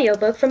free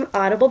audiobook from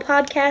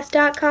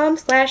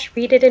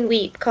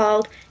audiblepodcast.com/readitandweep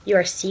called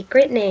Your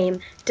Secret Name,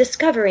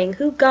 Discovering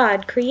Who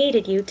God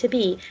Created You to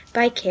Be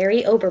by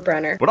Carrie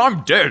Oberbrunner. But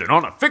I'm dead and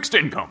on a fixed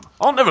income.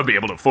 I'll never be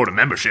able to afford a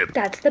membership.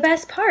 That's the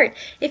best part.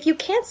 If you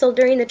cancel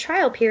during the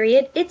trial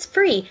period, it's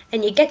free,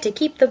 and you get to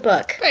keep the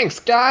book. Thanks,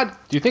 God.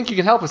 Do you think you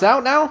can help us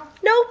out now?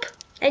 Nope.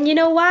 And you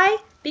know why?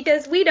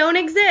 Because we don't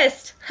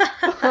exist.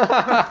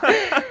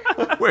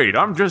 Wait,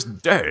 I'm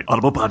just dead.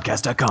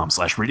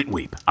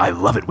 Audiblepodcast.com/readitweep. I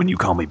love it when you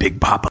call me Big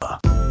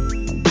Papa.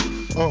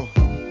 Oh,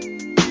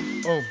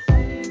 oh,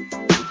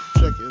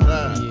 check it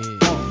out.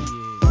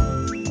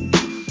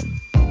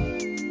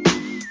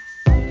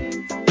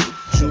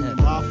 Junior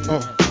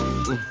Mafia.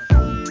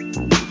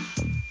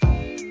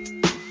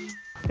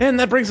 And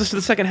that brings us to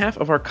the second half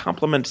of our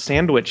compliment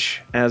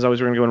sandwich. As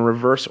always, we're going to go in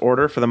reverse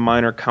order for the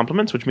minor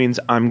compliments, which means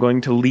I'm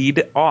going to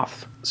lead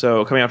off.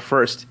 So coming out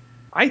first,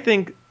 I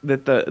think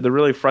that the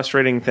really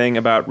frustrating thing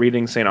about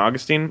reading St.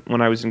 Augustine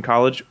when I was in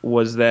college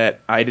was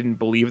that I didn't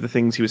believe the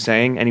things he was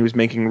saying, and he was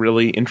making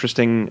really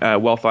interesting,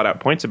 well thought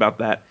out points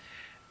about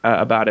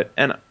it.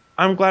 And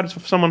I'm glad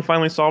someone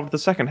finally solved the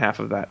second half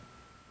of that.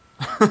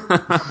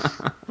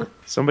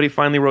 Somebody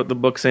finally wrote the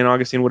book St.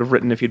 Augustine would have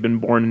written if he'd been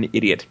born an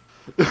idiot.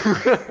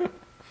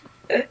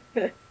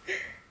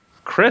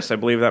 Chris, I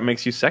believe that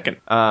makes you second.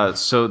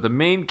 So the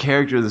main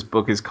character of this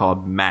book is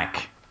called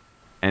Mac.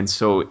 And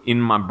so in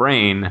my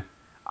brain,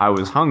 I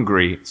was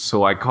hungry,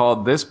 so I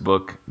called this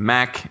book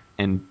Mac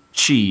and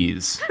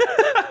Cheese.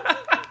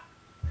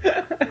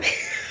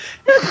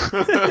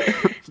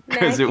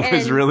 Because it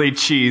was really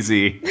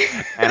cheesy,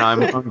 and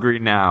I'm hungry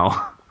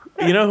now.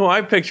 You know who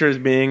I picture as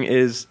being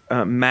is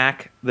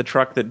Mac, the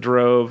truck that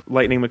drove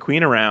Lightning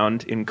McQueen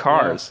around in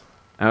Cars.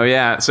 Oh,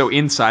 yeah. So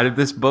inside of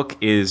this book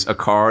is a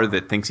car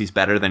that thinks he's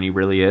better than he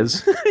really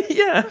is.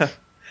 Yeah.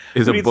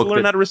 Is He a needs book to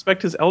learn that... how to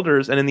respect his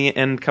elders and in the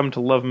end come to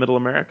love Middle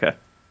America.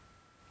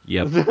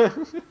 Yep.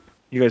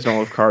 You guys don't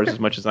love Cars as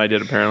much as I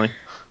did, apparently.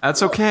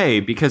 That's okay,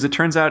 because it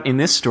turns out in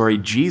this story,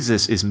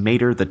 Jesus is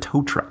Mater the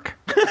tow truck.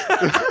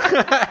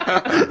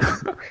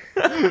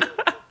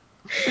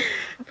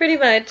 Pretty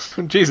much.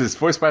 Jesus,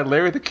 voiced by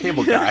Larry the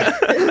Cable Guy.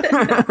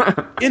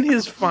 In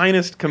his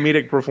finest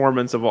comedic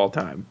performance of all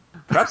time.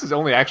 Perhaps his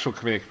only actual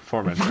comedic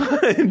performance.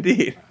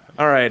 Indeed.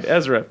 All right,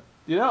 Ezra.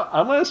 You know,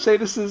 I'm going to say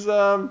this is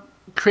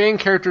creating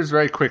characters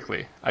very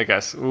quickly, I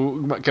guess.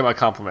 We'll get my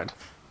compliment.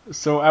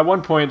 So at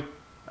one point,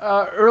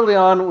 early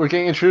on, we're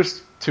getting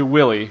introduced to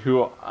Willie,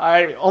 who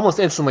I almost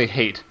instantly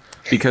hate.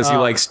 Because he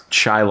likes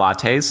chai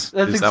lattes?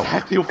 That's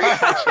exactly why,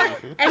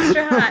 actually.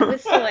 Extra hot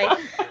with soy.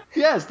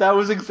 Yes, that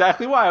was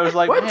exactly why. I was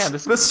like, What? man,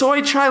 this The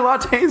soy chai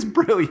latte is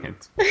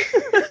brilliant.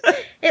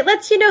 It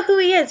lets you know who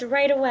he is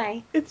right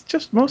away. It's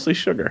just mostly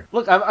sugar.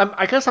 Look,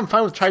 I guess I'm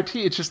fine with chai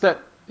tea. It's just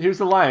that, here's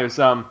the line. It's,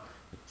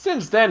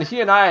 since then, he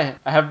and I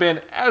have been,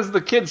 as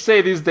the kids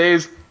say these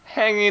days,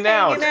 hanging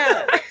out.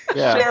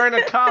 Sharing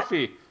a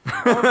coffee.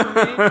 Or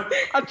for me,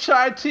 a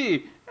chai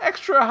tea.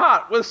 Extra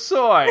hot with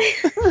soy.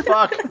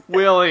 Fuck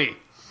Willie.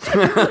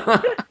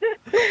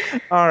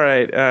 All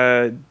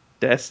right,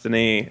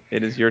 Destiny,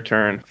 it is your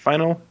turn.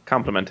 Final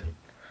compliment.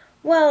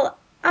 Well,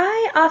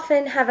 I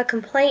often have a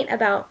complaint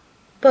about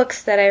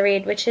books that I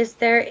read, which is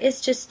there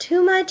is just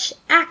too much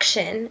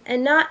action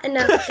and not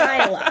enough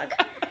dialogue.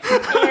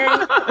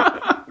 And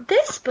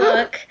this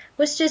book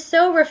was just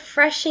so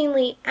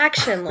refreshingly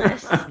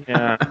actionless.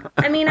 Yeah.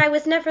 I mean, I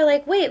was never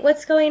like, wait,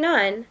 what's going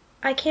on?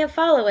 I can't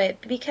follow it,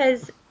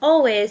 because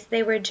always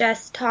they were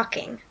just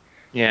talking.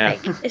 Yeah.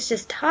 Like, it's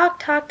just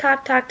talk.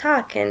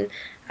 And,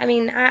 I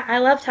mean, I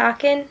love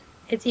talking.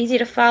 It's easy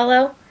to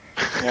follow.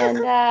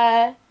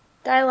 And,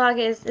 dialogue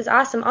is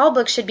awesome. All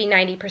books should be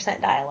 90%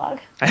 dialogue.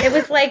 It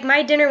was like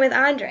My Dinner with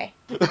Andre.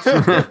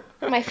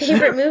 My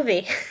favorite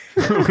movie.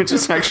 Which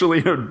is actually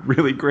a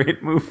really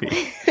great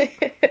movie.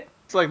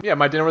 It's like, yeah,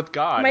 My Dinner with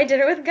God. My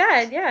Dinner with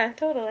God, yeah,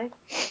 totally.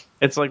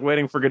 It's like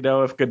waiting for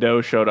Godot if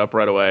Godot showed up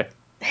right away.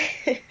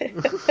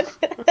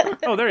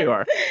 Oh, there you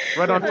are.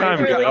 Right on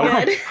time, Really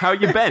Godot. good. How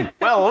you been?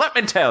 Well, let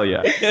me tell you.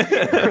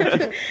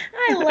 I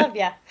love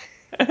ya.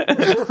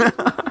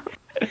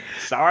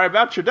 Sorry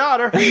about your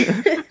daughter.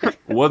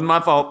 Wasn't my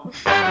fault.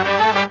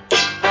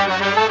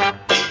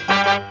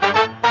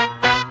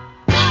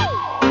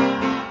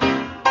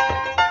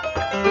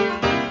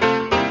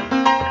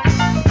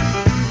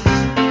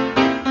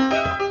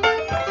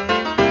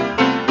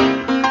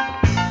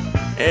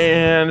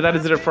 And that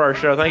is it for our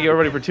show. Thank you,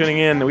 everybody, for tuning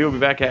in. We will be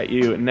back at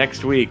you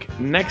next week.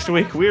 Next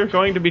week, we are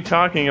going to be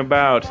talking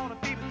about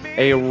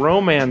a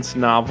romance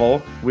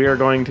novel. We are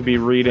going to be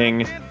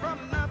reading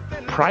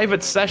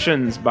Private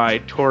Sessions by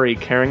Tori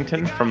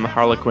Carrington from the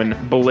Harlequin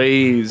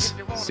Blaze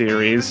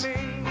series.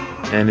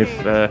 And if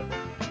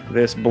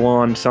this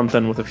blonde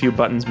something with a few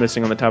buttons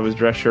missing on the top of his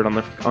dress shirt on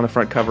the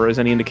front cover is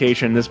any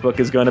indication, this book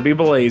is going to be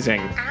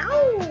blazing.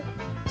 Ow!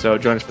 So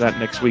join us for that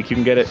next week. You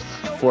can get it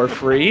for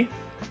free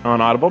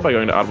on Audible by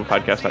going to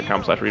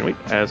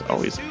audiblepodcast.com/readandweep, as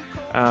always.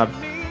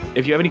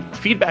 If you have any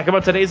feedback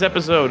about today's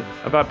episode,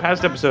 about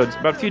past episodes,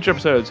 about future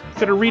episodes,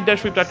 go to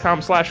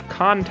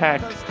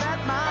read-weep.com/contact.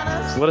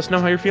 Let us know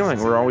how you're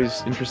feeling. We're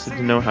always interested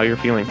to know how you're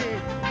feeling.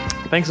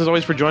 Thanks as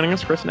always for joining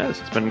us, Chris and Ez.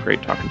 It's been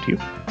great talking to you.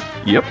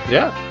 Yep.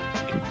 Yeah.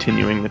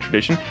 Continuing the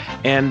tradition.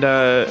 And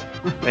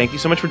thank you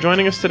so much for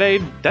joining us today,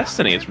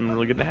 Destiny. It's been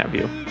really good to have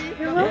you.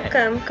 You're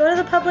welcome. Go to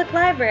the public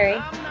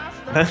library.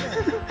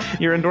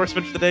 Your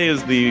endorsement for today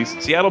is the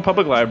Seattle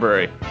Public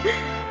Library.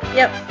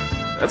 Yep.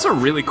 That's a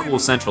really cool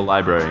central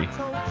library.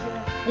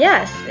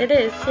 Yes, it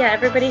is. Yeah,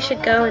 everybody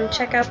should go and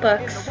check out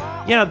books.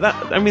 Yeah,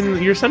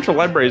 your central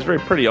library is very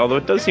pretty, although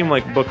it does seem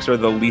like books are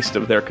the least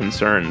of their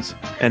concerns,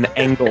 and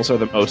angles are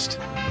the most.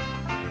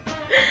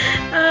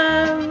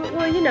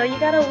 Well, you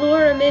gotta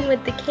lure them in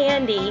with the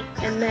candy,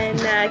 and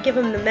then give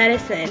them the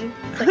medicine.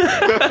 It's like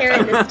the carrot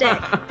and the stick.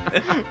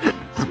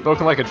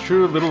 Spoken like a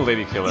true little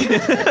lady killer.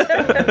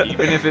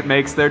 Even if it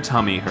makes their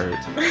tummy hurt.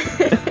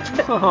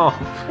 Oh.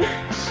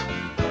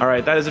 All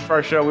right, that is it for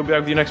our show. We'll be back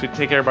with you next week.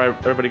 Take care, bye,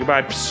 everybody.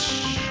 Goodbye.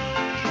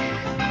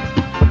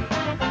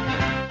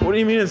 What do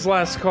you mean it's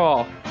last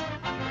call?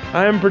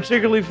 I am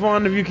particularly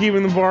fond of you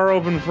keeping the bar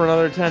open for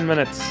another 10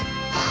 minutes.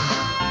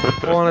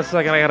 Hold on a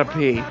second, I gotta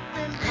pee.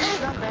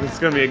 This is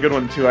gonna be a good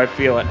one, too. I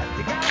feel it.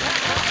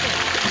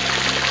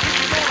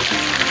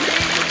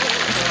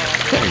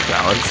 Thanks,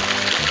 Alex.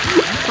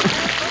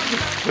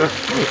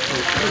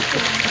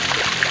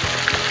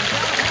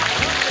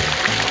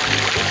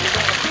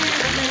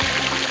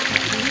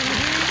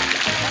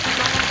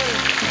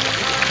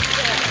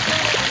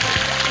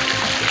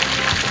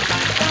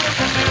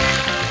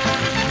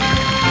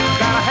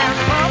 Gotta have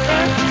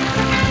something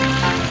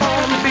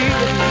wanna be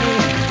with me.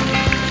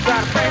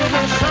 Gotta bring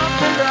me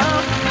something, girl,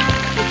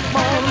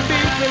 wanna be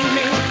with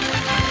me.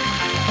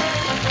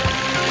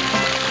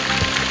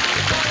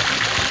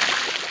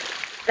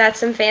 That's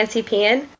some fancy peeing.